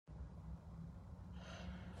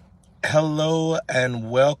Hello and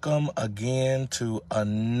welcome again to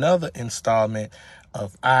another installment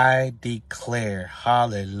of I Declare.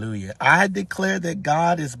 Hallelujah. I declare that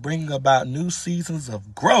God is bringing about new seasons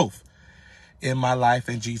of growth in my life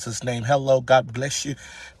in Jesus' name. Hello, God bless you.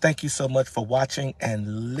 Thank you so much for watching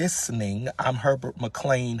and listening. I'm Herbert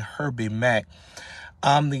McLean, Herbie Mac.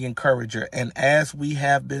 I'm the encourager. And as we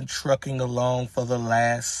have been trucking along for the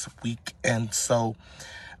last week and so,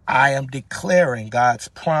 I am declaring God's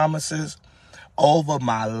promises over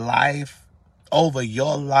my life, over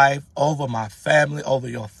your life, over my family, over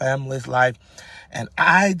your family's life. And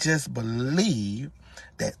I just believe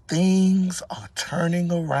that things are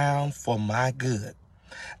turning around for my good.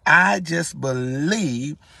 I just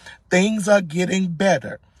believe things are getting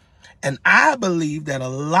better. And I believe that a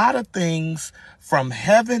lot of things from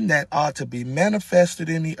heaven that are to be manifested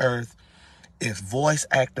in the earth is voice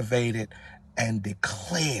activated and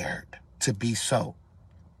declared to be so.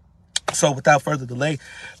 So without further delay,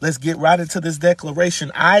 let's get right into this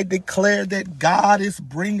declaration. I declare that God is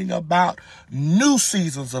bringing about new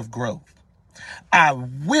seasons of growth. I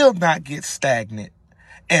will not get stagnant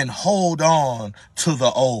and hold on to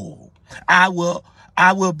the old. I will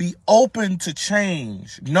be open to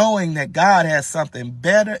change, knowing that God has something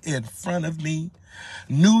better in front of me,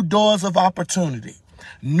 new doors of opportunity,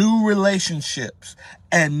 new relationships,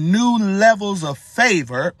 and new levels of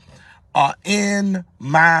favor are in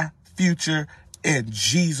my future in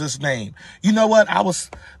Jesus' name. You know what? I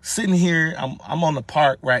was sitting here, I'm on the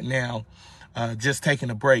park right now, just taking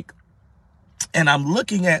a break, and I'm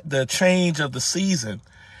looking at the change of the season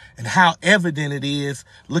and how evident it is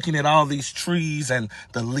looking at all these trees and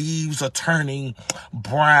the leaves are turning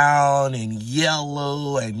brown and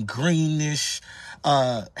yellow and greenish,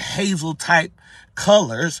 hazel type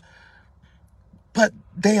colors, but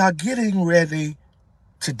they are getting ready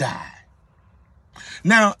to die.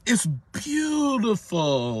 Now, it's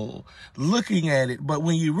beautiful looking at it, but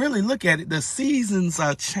when you really look at it, the seasons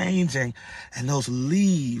are changing and those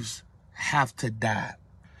leaves have to die.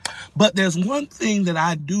 But there's one thing that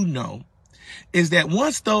I do know is that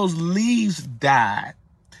once those leaves die,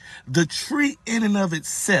 the tree in and of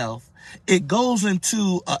itself, it goes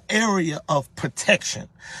into an area of protection.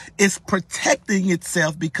 It's protecting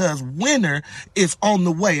itself because winter is on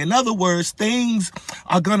the way. In other words, things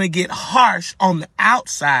are going to get harsh on the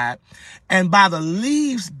outside. And by the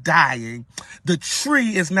leaves dying, the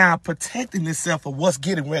tree is now protecting itself from what's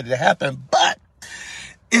getting ready to happen. But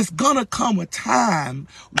it's going to come a time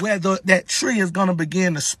where that tree is going to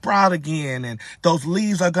begin to sprout again, and those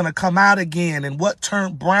leaves are going to come out again, and what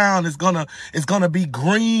turned brown is going to be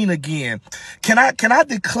green again. Can I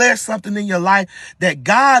declare something in your life that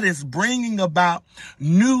God is bringing about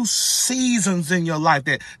new seasons in your life,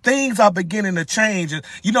 that things are beginning to change? And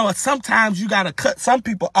you know, sometimes you got to cut some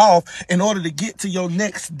people off in order to get to your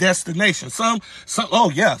next destination.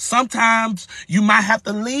 Sometimes you might have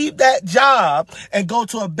to leave that job and go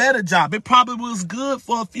to a better job. It probably was good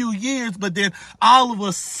for a few years, but then all of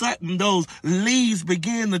a sudden those leaves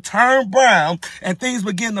begin to turn brown and things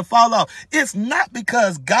begin to fall off. It's not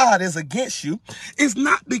because God is against you. It's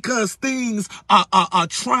not because things are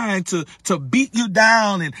trying to beat you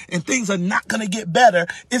down and things are not going to get better.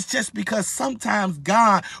 It's just because sometimes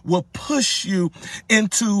God will push you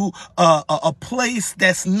into a place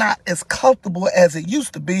that's not as comfortable as it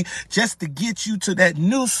used to be, just to get you to that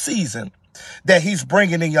new season that he's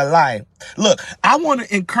bringing in your life. Look, I want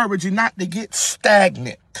to encourage you not to get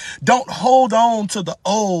stagnant. Don't hold on to the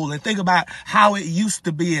old and think about how it used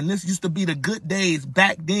to be. And this used to be the good days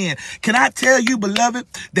back then. Can I tell you, beloved,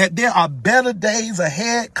 that there are better days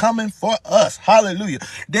ahead coming for us? Hallelujah.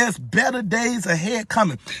 There's better days ahead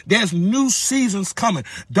coming. There's new seasons coming.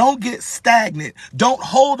 Don't get stagnant. Don't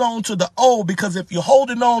hold on to the old, because if you're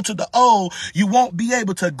holding on to the old, you won't be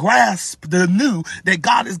able to grasp the new that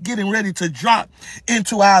God is getting ready to drop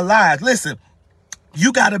into our lives. Listen,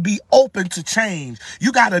 you got to be open to change.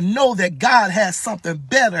 You got to know that God has something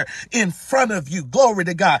better in front of you. Glory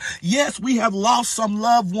to God. Yes, we have lost some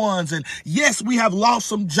loved ones, and yes, we have lost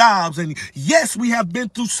some jobs, and yes, we have been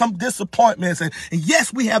through some disappointments, and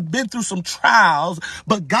yes, we have been through some trials,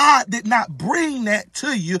 but God did not bring that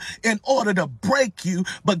to you in order to break you,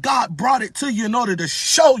 but God brought it to you in order to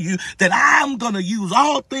show you that I'm going to use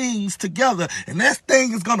all things together, and this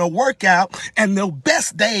thing is going to work out, and the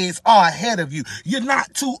best days are ahead of you. You You're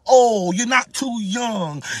not too old. You're not too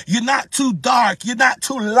young. You're not too dark. You're not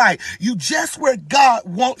too light. You just where God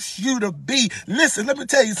wants you to be. Listen, let me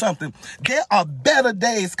tell you something. There are better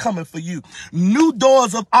days coming for you. New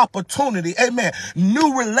doors of opportunity. Amen.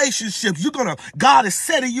 New relationships. God is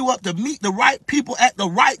setting you up to meet the right people at the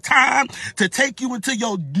right time to take you into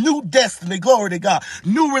your new destiny. Glory to God.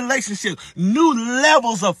 New relationships, new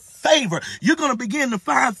levels of favor. You're going to begin to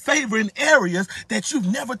find favor in areas that you've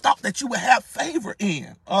never thought that you would have favor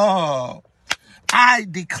in. Oh, I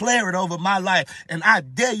declare it over my life, and I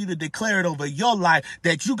dare you to declare it over your life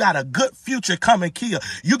that you got a good future coming, Kia.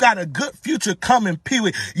 You got a good future coming,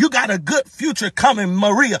 Pee-wee. You got a good future coming,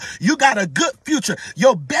 Maria. You got a good future.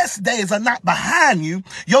 Your best days are not behind you.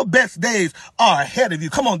 Your best days are ahead of you.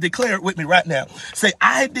 Come on, declare it with me right now. Say,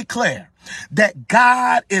 I declare that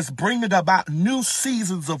God is bringing about new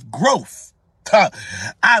seasons of growth.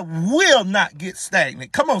 I will not get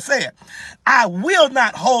stagnant. Come on, say it. I will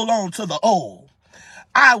not hold on to the old.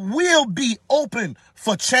 I will be open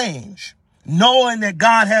for change, knowing that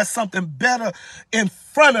God has something better in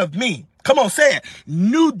front of me. Come on, say it.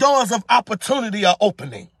 New doors of opportunity are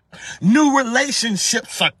opening. New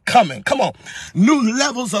relationships are coming. Come on. New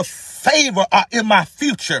levels of favor are in my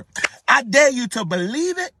future. I dare you to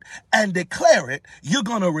believe it and declare it. You're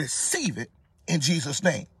going to receive it in Jesus'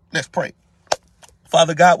 name. Let's pray.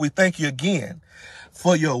 Father God, we thank you again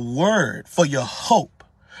for your word, for your hope,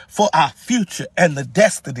 for our future and the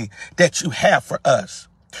destiny that you have for us.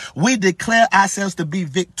 We declare ourselves to be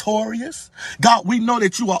victorious. God, we know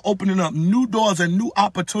that you are opening up new doors and new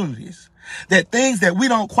opportunities. That things that we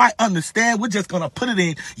don't quite understand, we're just going to put it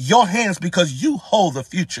in your hands because you hold the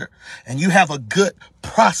future and you have a good,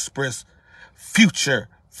 prosperous future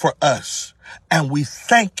for us. And we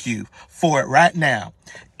thank you for it right now.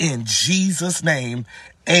 In Jesus' name,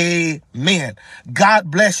 amen.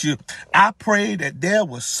 God bless you. I pray that there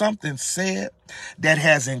was something said that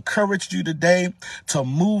has encouraged you today to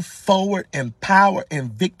move forward in power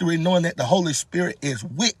and victory, knowing that the Holy Spirit is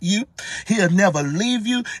with you. He'll never leave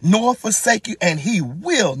you nor forsake you, and he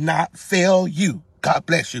will not fail you. God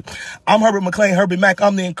bless you. I'm Herbert McLean, Herbie Mac.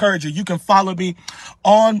 I'm the encourager. You can follow me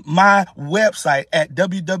on my website at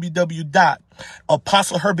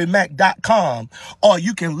www.apostlehirbymac.com, or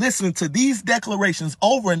you can listen to these declarations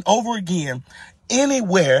over and over again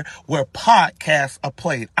anywhere where podcasts are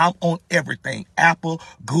played. I'm on everything. Apple,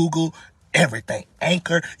 Google, everything.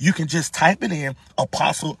 Anchor. You can just type it in,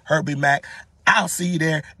 Apostle Herbie Mac. I'll see you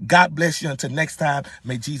there. God bless you. Until next time,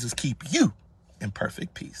 may Jesus keep you in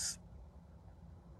perfect peace.